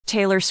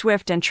Taylor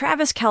Swift and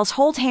Travis Kelce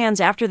hold hands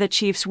after the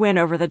Chiefs' win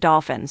over the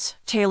Dolphins.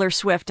 Taylor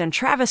Swift and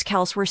Travis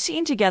Kelce were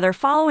seen together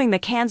following the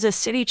Kansas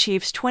City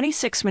Chiefs'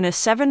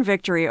 26-7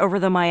 victory over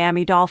the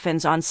Miami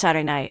Dolphins on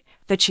Saturday night.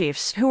 The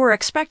Chiefs, who were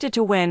expected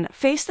to win,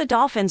 faced the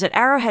Dolphins at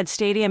Arrowhead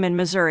Stadium in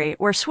Missouri,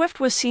 where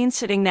Swift was seen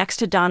sitting next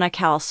to Donna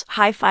Kelce,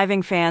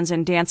 high-fiving fans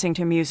and dancing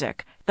to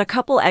music. The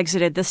couple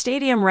exited the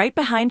stadium right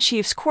behind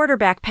Chiefs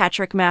quarterback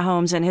Patrick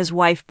Mahomes and his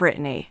wife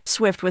Brittany.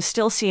 Swift was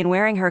still seen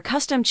wearing her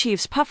custom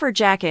Chiefs puffer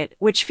jacket,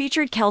 which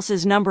featured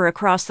Kelce's number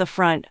across the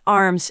front,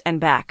 arms, and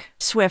back.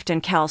 Swift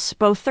and Kelce,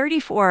 both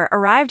 34,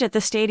 arrived at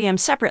the stadium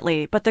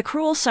separately, but the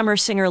Cruel Summer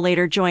singer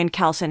later joined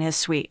Kelce in his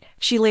suite.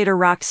 She later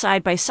rocked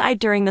side by side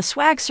during the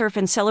Swag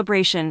Surfin'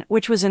 celebration,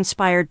 which was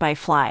inspired by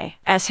Fly.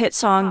 As hit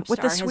song,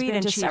 with the suite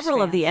into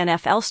several of the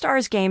NFL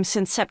stars' games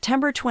since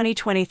September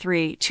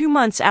 2023, 2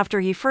 months after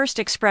he first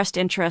expressed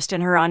interest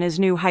in her on his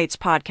New Heights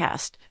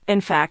podcast. In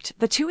fact,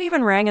 the two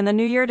even rang in the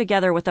new year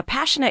together with a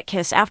passionate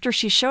kiss after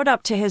she showed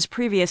up to his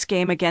previous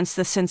game against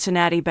the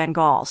Cincinnati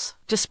Bengals.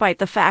 Despite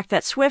the fact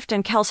that Swift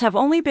and Kelce have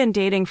only been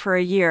dating for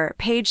a year,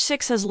 Page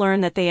Six has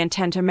learned that they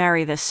intend to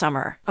marry this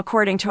summer.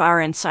 According to our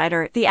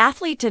insider, the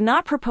athlete did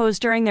not propose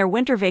during their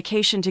winter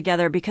vacation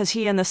together because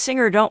he and the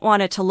singer don't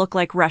want it to look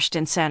like rushed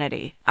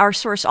insanity. Our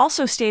source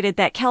also stated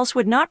that Kelce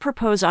would not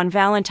propose on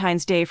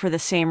Valentine's Day for the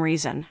same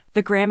reason.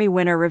 The Grammy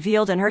winner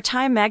revealed in her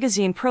Time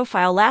magazine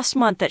profile last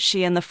month that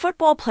she and the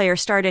football player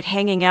started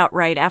hanging out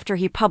right after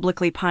he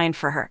publicly pined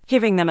for her,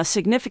 giving them a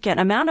significant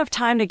amount of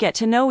time to get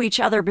to know each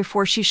other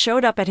before she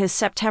showed up at his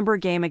September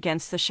game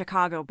against the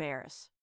Chicago Bears.